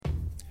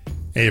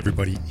Hey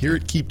everybody, here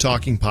at Keep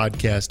Talking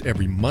Podcast,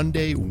 every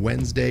Monday,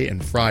 Wednesday,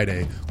 and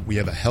Friday, we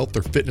have a health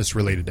or fitness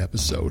related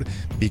episode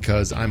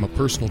because I'm a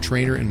personal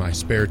trainer in my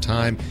spare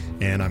time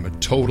and I'm a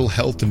total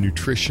health and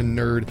nutrition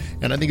nerd,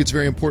 and I think it's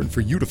very important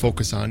for you to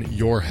focus on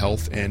your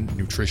health and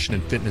nutrition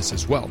and fitness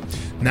as well.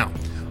 Now,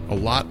 a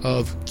lot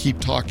of Keep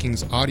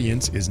Talking's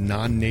audience is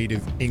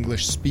non-native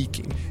English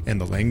speaking,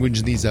 and the language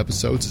in these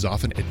episodes is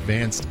often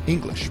advanced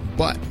English,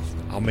 but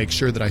I'll make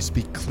sure that I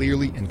speak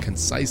clearly and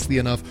concisely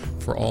enough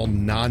for all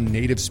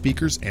non-native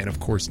speakers and, of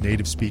course,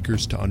 native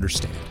speakers to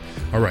understand.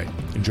 All right,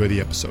 enjoy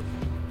the episode.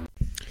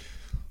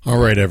 All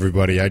right,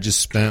 everybody, I just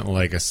spent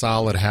like a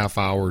solid half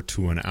hour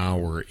to an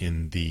hour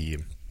in the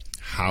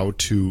how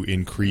to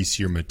increase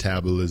your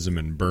metabolism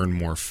and burn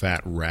more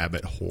fat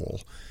rabbit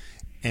hole,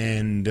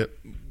 and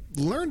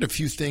learned a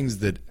few things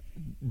that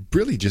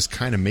really just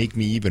kind of make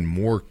me even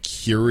more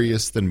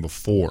curious than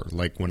before.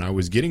 Like when I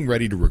was getting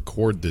ready to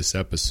record this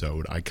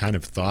episode, I kind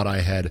of thought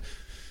I had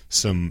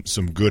some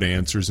good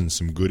answers and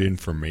some good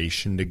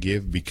information to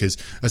give, because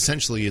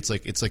essentially it's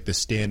like the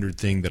standard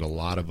thing that a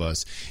lot of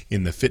us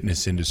in the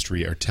fitness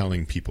industry are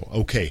telling people.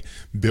 Okay,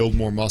 build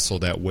more muscle,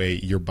 that way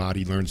your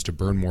body learns to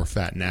burn more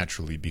fat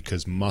naturally,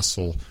 because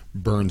muscle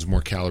burns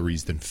more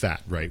calories than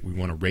fat, right? We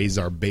want to raise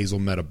our basal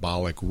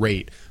metabolic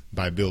rate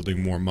by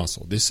building more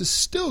muscle. This is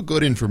still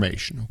good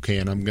information, okay?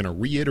 And I'm going to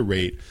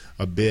reiterate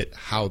a bit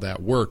how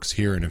that works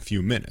here in a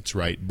few minutes,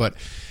 right? But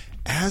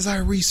as I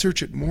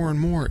research it more and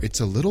more, it's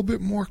a little bit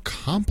more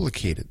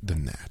complicated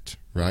than that,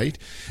 right?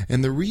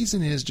 And the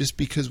reason is just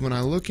because when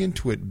I look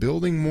into it,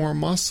 building more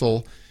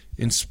muscle,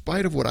 in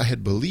spite of what I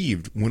had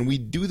believed, when we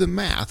do the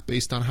math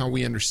based on how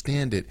we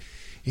understand it,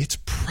 it's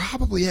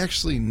probably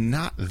actually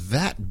not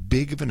that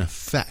big of an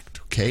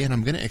effect, okay? And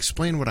I'm going to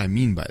explain what I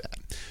mean by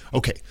that.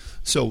 Okay,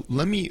 so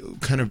let me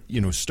kind of,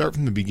 start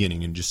from the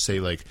beginning and just say,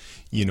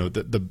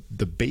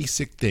 the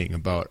basic thing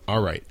about,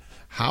 all right,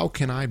 how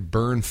can I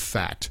burn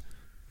fat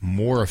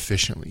more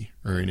efficiently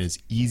or in as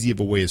easy of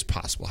a way as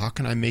possible? How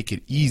can I make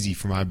it easy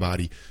for my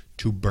body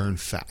to burn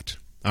fat?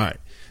 All right,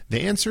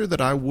 the answer that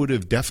I would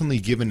have definitely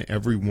given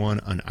everyone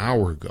an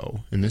hour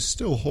ago, and this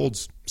still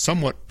holds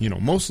somewhat,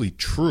 mostly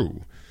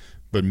true,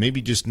 but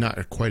maybe just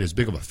not quite as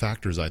big of a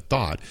factor as I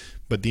thought.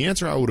 But the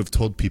answer I would have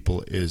told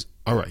people is,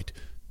 all right,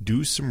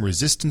 do some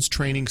resistance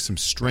training, some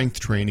strength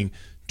training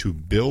to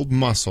build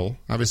muscle.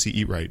 Obviously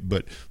eat right,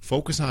 but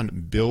focus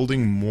on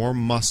building more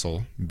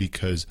muscle,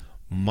 because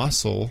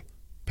muscle,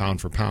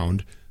 pound for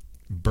pound,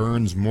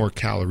 burns more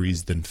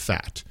calories than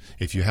fat.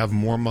 If you have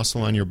more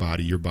muscle on your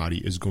body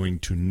is going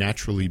to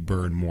naturally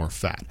burn more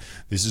fat.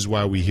 This is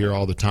why we hear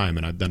all the time,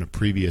 and I've done a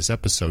previous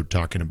episode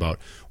talking about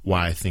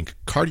why I think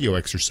cardio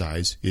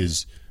exercise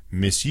is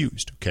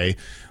misused, okay?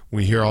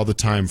 We hear all the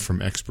time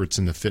from experts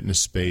in the fitness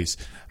space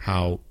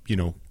how,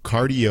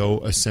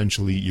 cardio,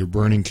 essentially you're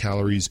burning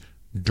calories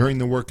during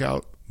the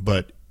workout,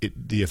 but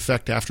the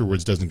effect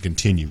afterwards doesn't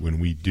continue. When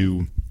we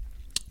do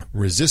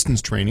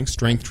resistance training,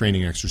 strength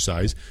training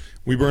exercise,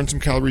 we burn some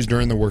calories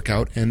during the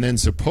workout, and then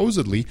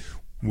supposedly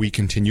we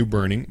continue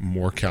burning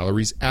more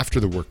calories after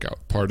the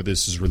workout. Part of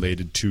this is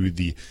related to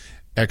the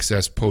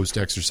excess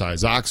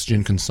post-exercise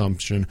oxygen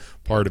consumption.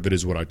 Part of it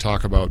is what I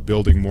talk about,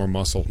 building more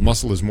muscle.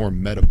 Muscle is more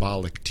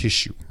metabolic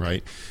tissue,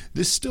 right?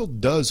 This still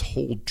does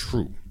hold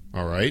true.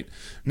 All right.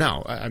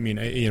 Now, I mean,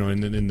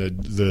 in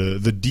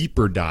the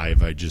deeper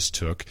dive I just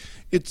took,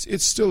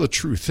 it's still a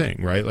true thing,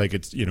 right? Like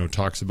it's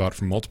talks about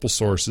from multiple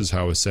sources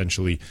how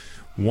essentially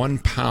 1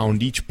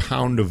 pound, each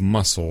pound of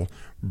muscle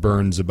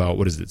burns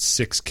about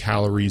 6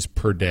 calories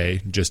per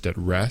day just at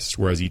rest,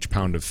 whereas each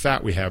pound of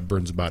fat we have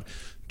burns about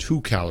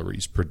 2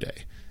 calories per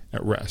day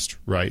at rest,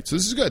 right? So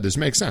this is good. This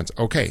makes sense.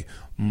 Okay,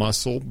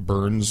 muscle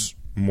burns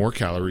more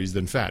calories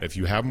than fat. If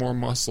you have more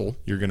muscle,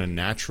 you're going to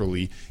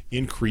naturally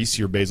increase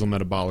your basal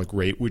metabolic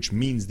rate, which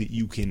means that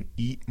you can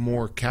eat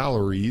more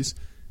calories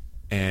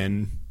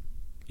and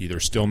either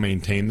still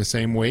maintain the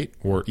same weight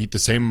or eat the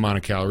same amount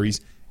of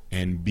calories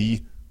and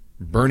be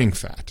burning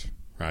fat,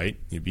 right?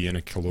 You'd be in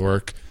a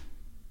caloric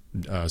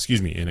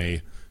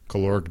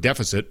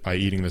deficit by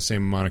eating the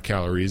same amount of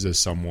calories as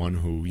someone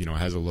who,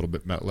 has a little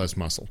bit less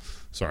muscle.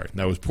 Sorry,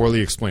 that was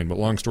poorly explained, but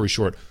long story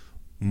short,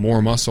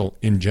 more muscle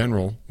in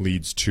general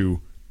leads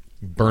to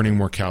burning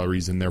more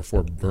calories and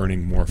therefore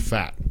burning more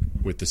fat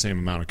with the same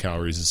amount of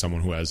calories as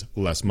someone who has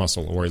less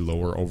muscle or a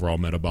lower overall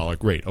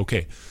metabolic rate.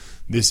 Okay,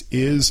 this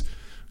is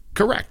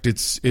correct.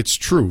 It's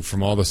true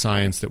from all the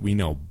science that we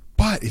know,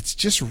 but it's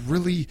just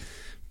really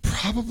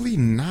probably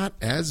not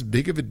as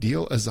big of a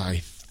deal as I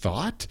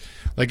thought.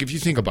 Like if you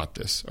think about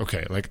this,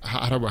 okay, like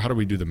how do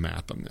we do the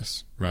math on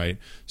this, right?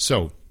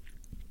 So,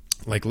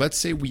 like let's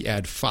say we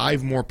add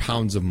 5 more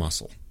pounds of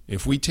muscle.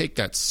 If we take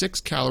that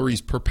 6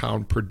 calories per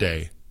pound per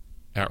day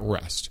at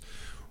rest,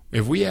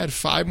 if we add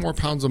 5 more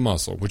pounds of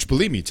muscle, which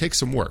believe me, takes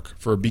some work.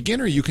 For a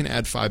beginner, you can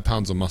add 5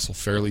 pounds of muscle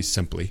fairly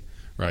simply,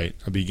 right?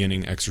 A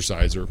beginning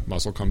exercise or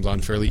muscle comes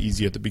on fairly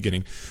easy at the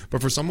beginning.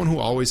 But for someone who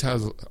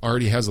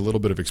already has a little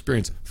bit of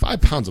experience,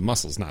 5 pounds of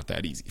muscle is not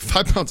that easy.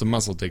 5 pounds of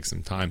muscle takes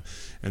some time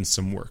and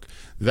some work.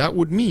 That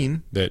would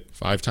mean that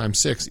 5 times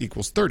 6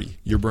 equals 30.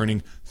 You're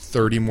burning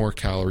 30 more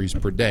calories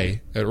per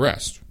day at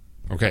rest.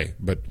 Okay,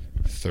 but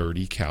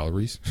 30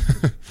 calories?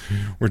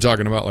 We're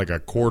talking about like a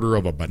quarter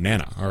of a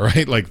banana, all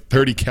right? Like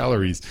 30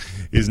 calories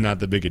is not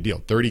the big a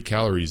deal. 30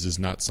 calories is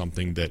not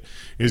something that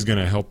is going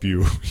to help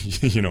you,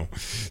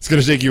 it's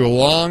going to take you a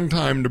long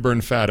time to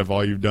burn fat if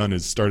all you've done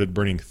is started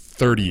burning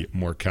 30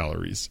 more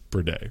calories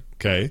per day,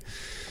 okay?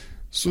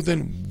 So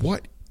then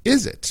what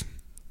is it?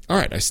 All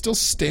right, I still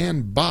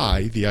stand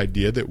by the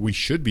idea that we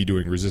should be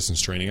doing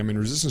resistance training. I mean,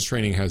 resistance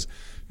training has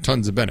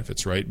tons of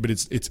benefits, right? But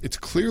it's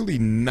clearly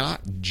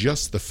not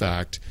just the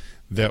fact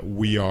that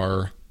we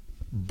are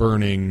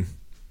burning,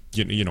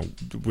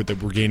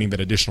 we're gaining that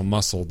additional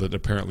muscle that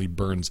apparently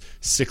burns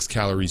 6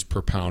 calories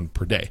per pound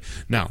per day.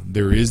 Now,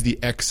 there is the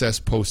excess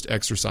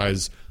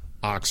post-exercise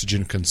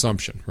oxygen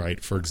consumption,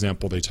 right? For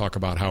example, they talk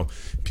about how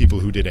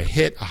people who did a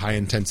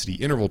high-intensity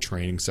interval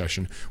training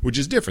session, which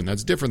is different.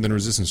 That's different than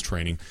resistance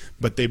training,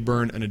 but they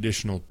burn an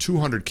additional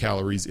 200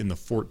 calories in the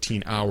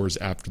 14 hours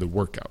after the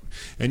workout.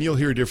 And you'll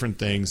hear different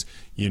things,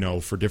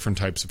 for different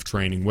types of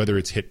training, whether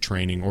it's HIIT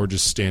training or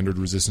just standard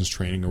resistance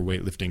training or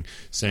weightlifting,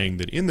 saying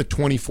that in the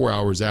 24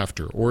 hours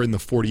after or in the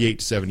 48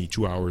 to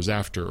 72 hours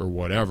after or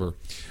whatever,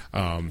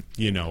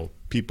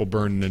 people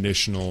burn an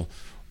additional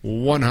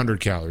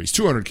 100 calories,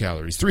 200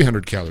 calories,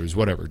 300 calories,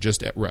 whatever,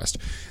 just at rest.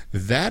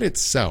 That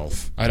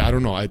itself, I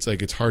don't know,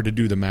 it's hard to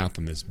do the math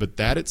on this, but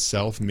that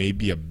itself may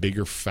be a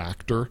bigger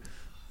factor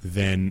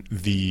than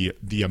the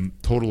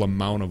total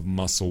amount of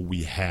muscle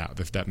we have,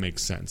 if that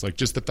makes sense. Like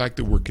just the fact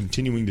that we're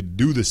continuing to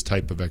do this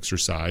type of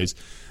exercise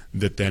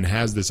that then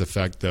has this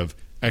effect of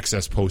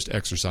excess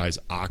post-exercise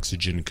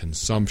oxygen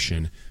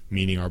consumption,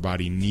 meaning our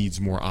body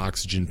needs more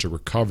oxygen to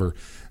recover,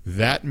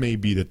 that may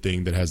be the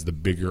thing that has the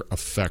bigger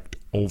effect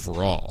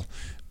overall.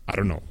 I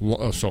don't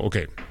know. So,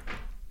 okay,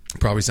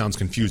 probably sounds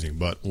confusing,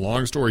 but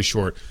long story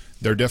short,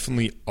 there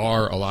definitely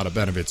are a lot of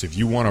benefits. If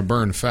you want to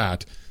burn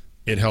fat,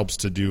 it helps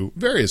to do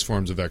various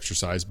forms of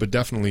exercise, but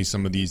definitely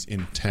some of these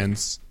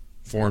intense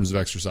forms of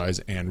exercise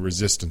and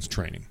resistance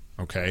training,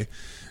 okay?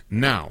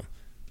 Now,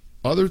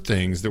 other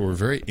things that were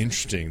very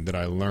interesting that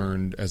I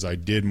learned as I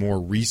did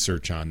more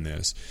research on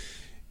this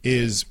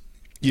is,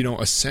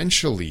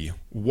 essentially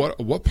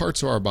what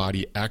parts of our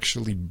body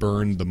actually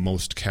burn the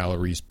most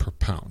calories per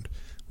pound?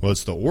 Well,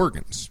 it's the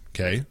organs,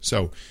 okay?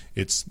 So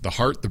it's the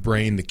heart, the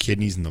brain, the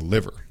kidneys, and the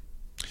liver.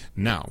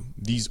 Now,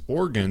 these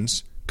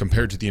organs,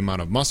 compared to the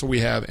amount of muscle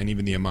we have and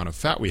even the amount of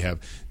fat we have,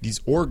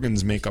 these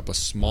organs make up a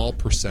small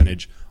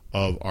percentage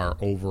of our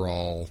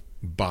overall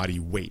body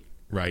weight,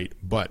 right?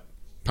 But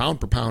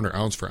pound per pound or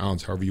ounce for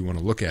ounce, however you want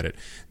to look at it,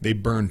 they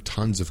burn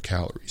tons of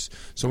calories.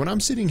 So when I'm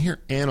sitting here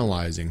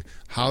analyzing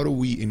how do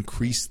we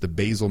increase the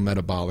basal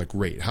metabolic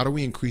rate, how do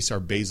we increase our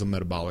basal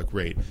metabolic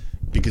rate,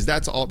 because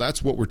that's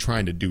what we're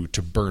trying to do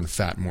to burn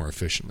fat more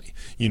efficiently.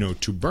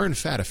 To burn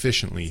fat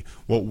efficiently,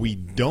 what we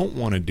don't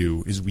want to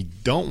do is we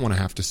don't want to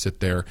have to sit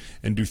there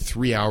and do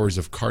 3 hours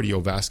of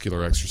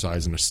cardiovascular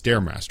exercise in a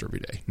Stairmaster every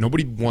day.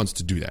 Nobody wants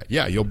to do that.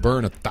 Yeah, you'll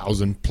burn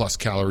 1,000 plus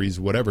calories,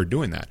 whatever,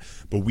 doing that,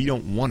 but we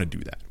don't want to do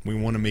that. We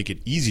want to make it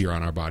easier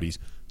on our bodies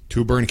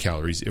to burn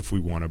calories if we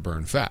want to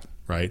burn fat,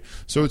 right?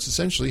 So it's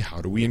essentially,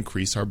 how do we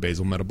increase our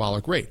basal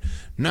metabolic rate?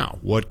 Now,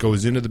 what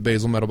goes into the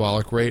basal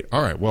metabolic rate?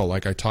 All right, well,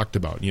 like I talked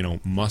about,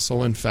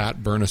 muscle and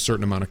fat burn a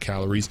certain amount of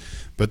calories,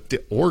 but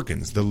the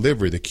organs, the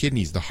liver, the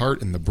kidneys, the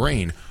heart, and the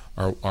brain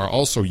are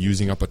also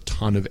using up a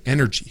ton of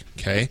energy,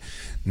 okay?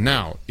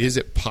 Now, is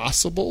it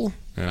possible,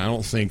 and I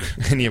don't think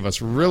any of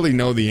us really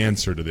know the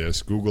answer to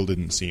this, Google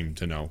didn't seem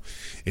to know,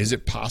 is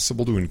it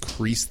possible to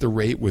increase the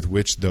rate with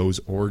which those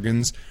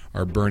organs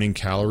are burning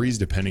calories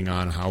depending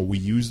on how we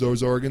use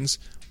those organs?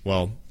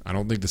 Well, I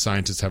don't think the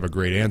scientists have a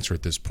great answer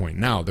at this point.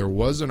 Now, there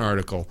was an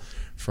article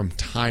from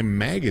Time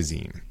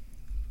Magazine.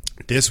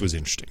 This was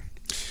interesting.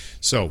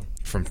 So,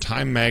 from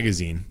Time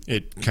Magazine,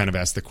 it kind of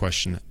asked the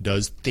question,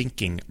 does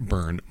thinking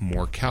burn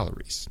more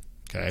calories?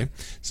 Okay?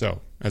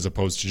 So, as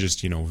opposed to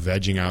just,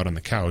 vegging out on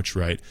the couch,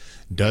 right?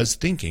 Does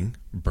thinking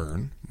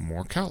burn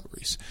more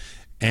calories?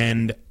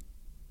 And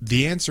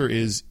the answer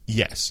is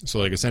yes. So,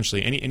 like,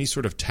 essentially, any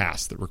sort of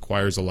task that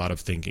requires a lot of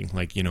thinking,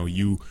 like,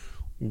 you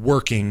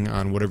working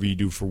on whatever you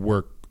do for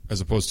work, as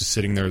opposed to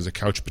sitting there as a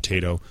couch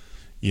potato,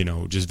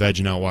 just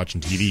vegging out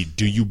watching TV,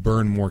 do you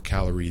burn more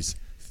calories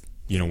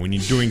when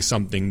you're doing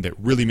something that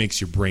really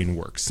makes your brain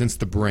work, since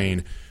the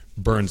brain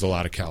burns a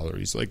lot of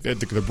calories? Like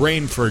the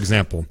brain, for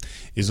example,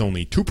 is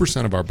only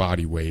 2% of our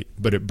body weight,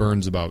 but it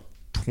burns about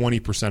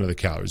 20% of the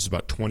calories. It's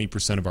about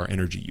 20% of our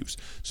energy use.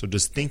 So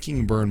does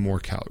thinking burn more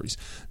calories?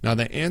 Now,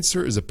 the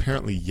answer is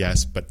apparently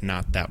yes, but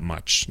not that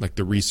much. Like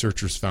the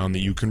researchers found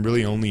that you can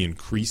really only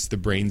increase the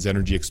brain's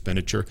energy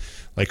expenditure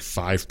like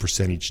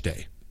 5% each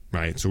day.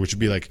 right? So which would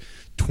be like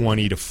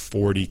 20 to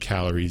 40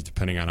 calories,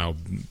 depending on how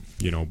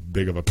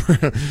big of a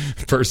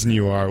person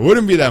you are. It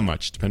wouldn't be that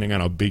much, depending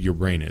on how big your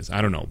brain is.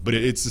 I don't know, but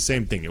it's the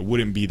same thing. It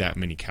wouldn't be that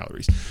many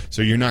calories.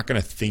 So you're not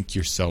going to think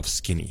yourself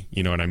skinny.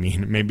 You know what I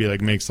mean? It maybe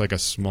like makes like a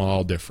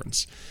small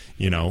difference.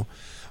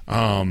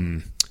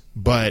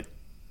 But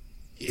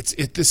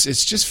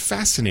it's just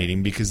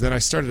fascinating, because then I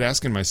started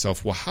asking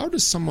myself, well, how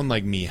has someone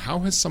like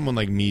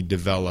me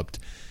developed?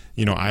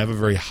 I have a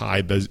very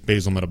high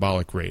basal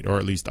metabolic rate, or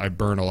at least I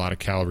burn a lot of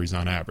calories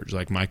on average.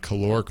 Like my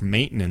caloric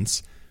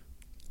maintenance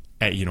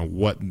at,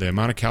 what the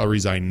amount of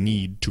calories I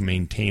need to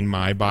maintain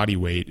my body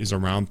weight is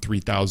around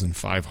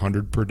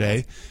 3,500 per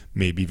day,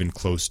 maybe even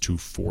close to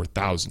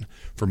 4,000.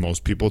 For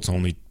most people, it's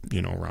only,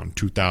 around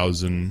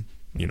 2,000,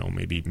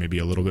 maybe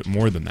a little bit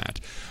more than that.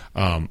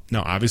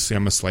 Now, obviously,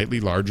 I'm a slightly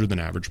larger than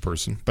average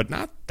person, but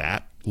not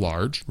that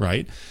large,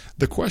 right?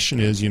 The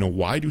question is,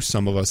 why do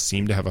some of us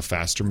seem to have a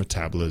faster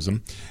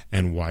metabolism,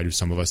 and why do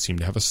some of us seem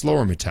to have a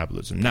slower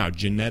metabolism? Now,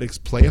 genetics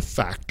play a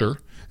factor,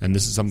 and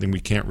this is something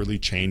we can't really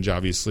change,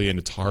 obviously, and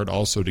it's hard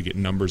also to get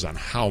numbers on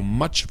how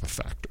much of a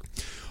factor.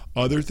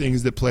 Other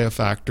things that play a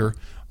factor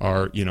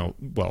are,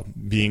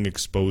 being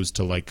exposed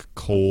to like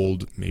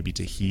cold, maybe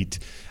to heat.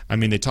 I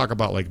mean, they talk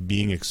about like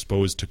being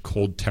exposed to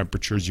cold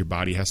temperatures, your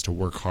body has to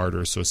work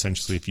harder. So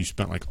essentially, if you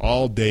spent like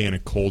all day in a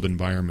cold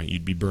environment,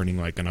 you'd be burning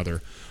like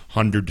another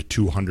 100 to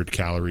 200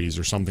 calories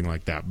or something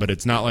like that. But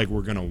it's not like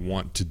we're going to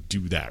want to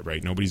do that,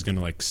 right? Nobody's going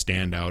to like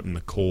stand out in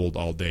the cold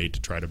all day to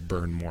try to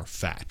burn more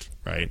fat,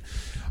 right?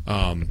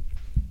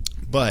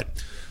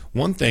 But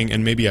one thing,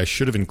 and maybe I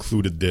should have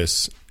included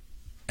this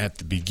at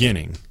the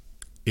beginning,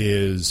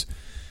 is,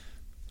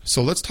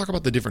 so let's talk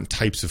about the different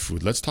types of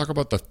food. Let's talk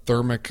about the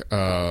thermic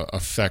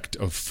effect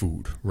of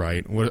food,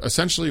 right?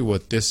 Essentially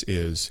what this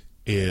is,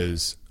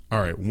 all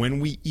right, when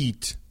we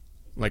eat,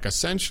 like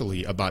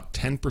essentially about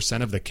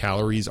 10% of the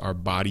calories our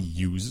body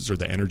uses, or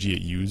the energy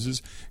it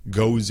uses,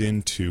 goes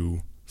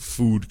into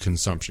food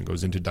consumption,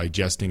 goes into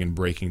digesting and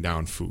breaking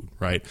down food,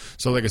 right?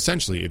 So like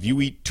essentially, if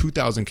you eat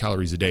 2,000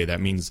 calories a day, that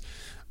means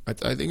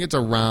I think it's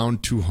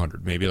around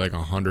 200, maybe like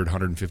 100,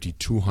 150,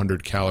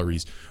 200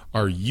 calories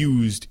are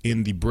used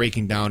in the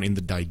breaking down, in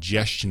the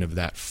digestion of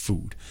that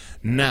food.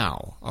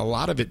 Now, a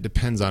lot of it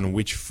depends on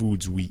which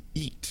foods we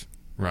eat,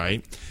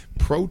 right?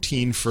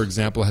 Protein, for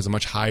example, has a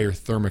much higher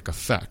thermic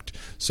effect.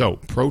 So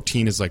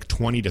protein is like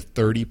 20 to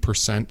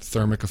 30%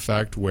 thermic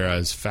effect,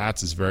 whereas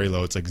fats is very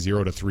low. It's like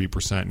 0 to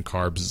 3%, and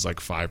carbs is like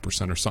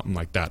 5% or something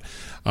like that.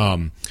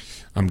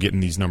 I'm getting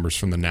these numbers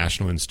from the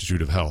National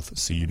Institute of Health,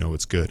 so you know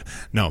it's good.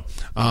 No,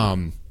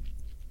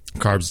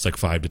 carbs is like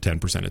 5 to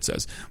 10%, it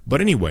says. But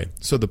anyway,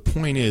 so the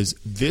point is,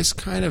 this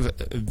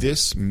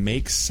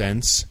makes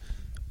sense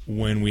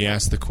when we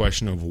ask the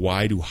question of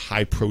why do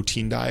high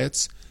protein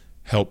diets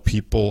help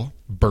people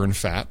burn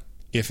fat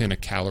if in a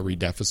calorie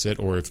deficit,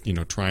 or if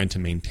trying to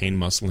maintain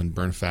muscle and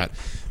burn fat,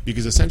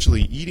 because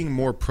essentially eating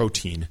more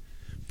protein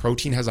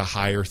has a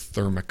higher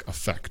thermic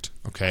effect.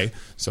 Okay,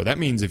 so that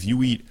means if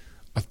you eat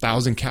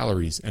 1,000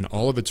 calories and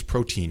all of it's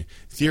protein,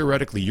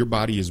 theoretically your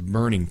body is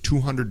burning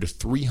 200 to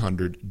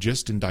 300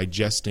 just in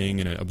digesting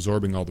and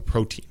absorbing all the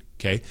protein.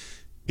 Okay,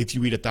 if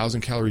you eat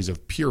 1,000 calories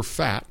of pure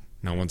fat,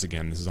 now once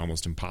again this is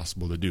almost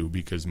impossible to do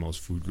because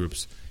most food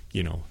groups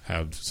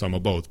have some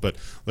of both, but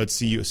let's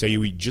say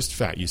you eat just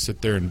fat, you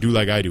sit there and do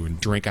like I do and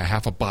drink a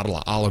half a bottle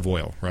of olive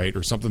oil, right,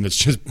 or something that's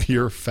just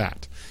pure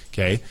fat.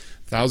 Okay,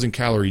 1,000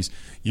 calories,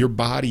 your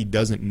body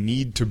doesn't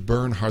need to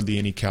burn hardly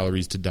any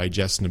calories to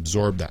digest and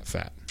absorb that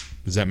fat.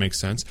 Does that make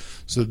sense?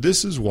 So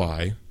this is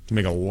why, to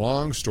make a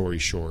long story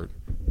short,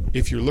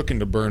 if you're looking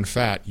to burn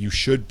fat, you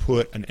should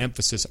put an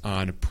emphasis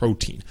on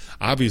protein.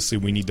 Obviously,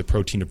 we need the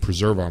protein to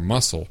preserve our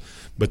muscle,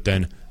 but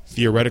then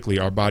theoretically,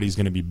 our body's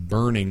going to be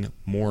burning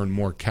more and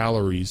more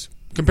calories,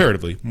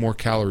 comparatively, more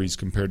calories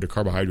compared to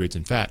carbohydrates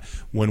and fat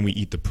when we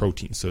eat the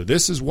protein. So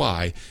this is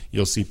why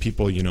you'll see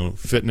people,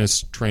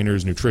 fitness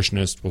trainers,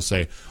 nutritionists will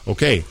say,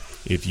 okay,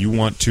 if you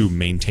want to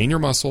maintain your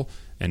muscle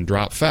and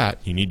drop fat,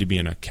 you need to be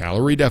in a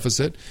calorie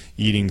deficit,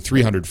 eating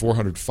 300,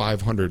 400,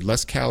 500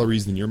 less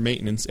calories than your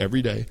maintenance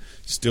every day,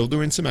 still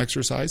doing some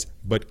exercise,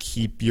 but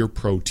keep your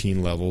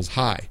protein levels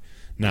high.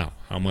 Now,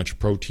 how much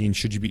protein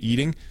should you be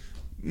eating?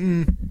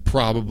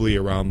 Probably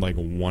around like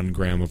 1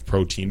 gram of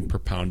protein per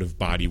pound of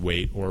body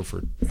weight, or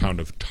for pound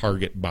of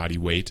target body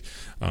weight.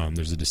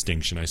 There's a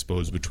distinction, I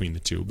suppose, between the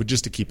two, but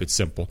just to keep it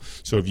simple.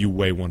 So if you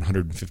weigh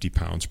 150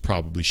 pounds,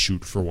 probably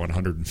shoot for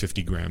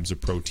 150 grams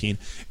of protein.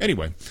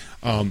 Anyway,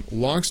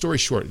 long story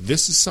short,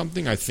 this is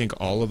something I think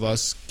all of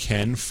us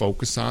can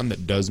focus on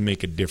that does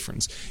make a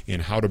difference in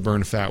how to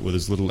burn fat with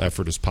as little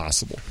effort as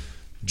possible.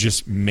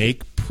 Just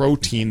make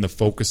protein the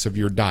focus of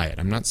your diet.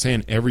 I'm not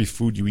saying every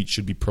food you eat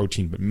should be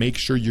protein, but make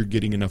sure you're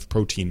getting enough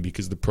protein,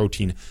 because the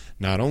protein,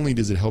 not only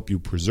does it help you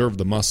preserve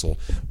the muscle,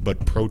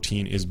 but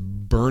protein is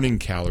burning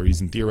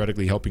calories and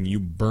theoretically helping you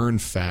burn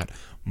fat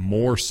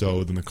more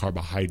so than the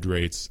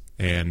carbohydrates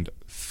and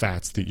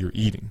fats that you're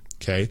eating.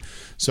 Okay?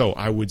 So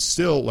I would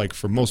still, like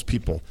for most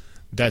people,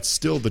 that's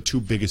still the two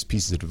biggest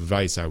pieces of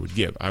advice I would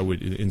give. I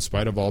would, in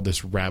spite of all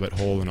this rabbit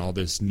hole and all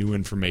this new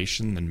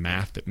information and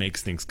math that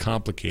makes things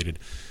complicated,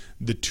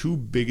 the two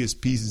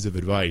biggest pieces of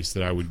advice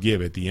that I would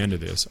give at the end of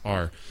this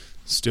are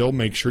still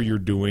make sure you're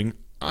doing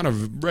on a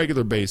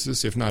regular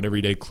basis, if not every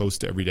day, close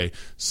to every day,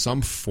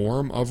 some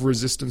form of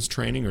resistance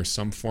training or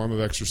some form of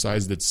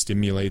exercise that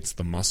stimulates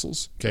the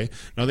muscles. Okay,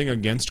 nothing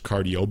against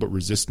cardio, but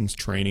resistance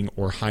training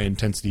or high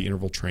intensity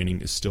interval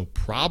training is still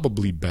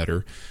probably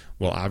better.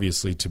 Well,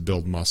 obviously to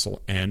build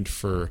muscle and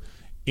for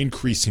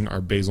increasing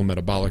our basal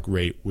metabolic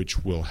rate,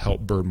 which will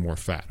help burn more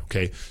fat.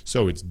 Okay,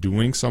 so it's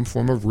doing some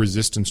form of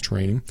resistance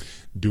training,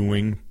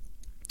 doing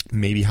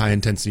maybe high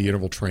intensity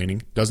interval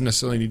training. Doesn't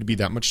necessarily need to be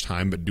that much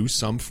time, but do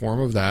some form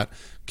of that.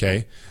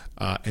 Okay,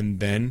 and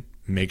then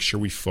make sure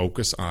we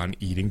focus on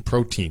eating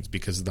proteins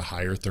because of the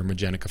higher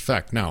thermogenic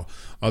effect. Now,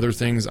 other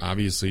things,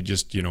 obviously,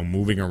 just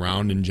moving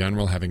around in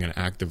general, having an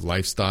active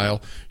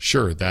lifestyle,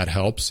 sure, that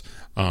helps.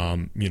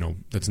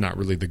 That's not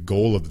really the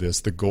goal of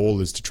this. The goal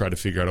is to try to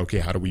figure out, okay,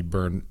 how do we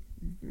burn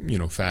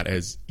fat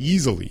as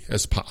easily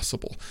as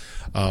possible.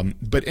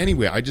 But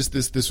anyway,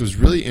 this was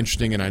really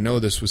interesting, and I know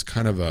this was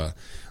kind of a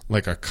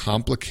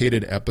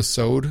complicated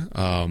episode.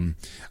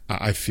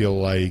 I feel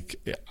like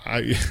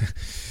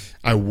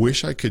I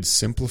wish I could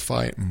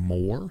simplify it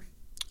more.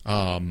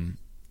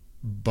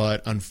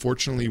 But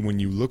unfortunately, when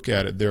you look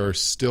at it, there are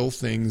still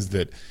things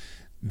that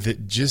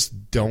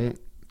just don't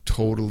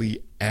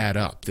totally add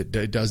up.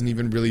 That doesn't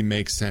even really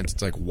make sense.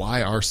 It's like,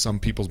 why are some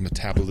people's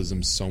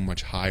metabolism so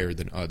much higher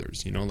than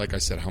others? Like I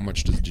said, how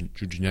much does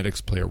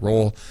genetics play a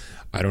role?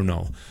 I don't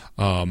know.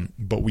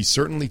 But we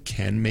certainly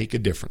can make a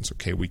difference,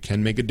 okay? We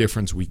can make a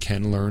difference. We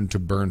can learn to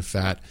burn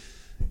fat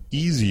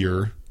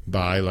easier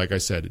by, like I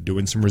said,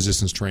 doing some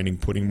resistance training,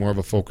 putting more of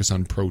a focus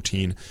on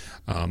protein,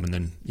 and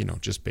then,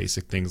 just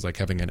basic things like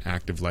having an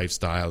active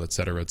lifestyle, et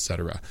cetera, et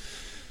cetera.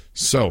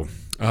 So,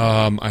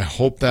 I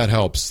hope that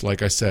helps.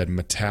 Like I said,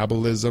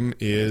 metabolism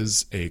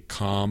is a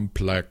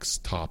complex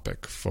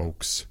topic,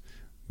 folks.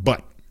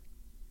 But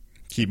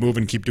keep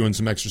moving, keep doing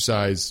some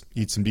exercise,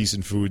 eat some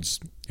decent foods.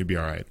 You'll be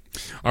all right.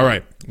 All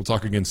right, we'll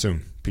talk again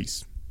soon.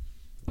 Peace.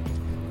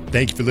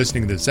 Thank you for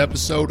listening to this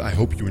episode. I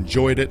hope you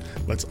enjoyed it.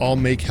 Let's all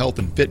make health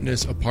and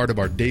fitness a part of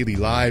our daily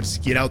lives.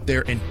 Get out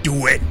there and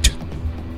do it.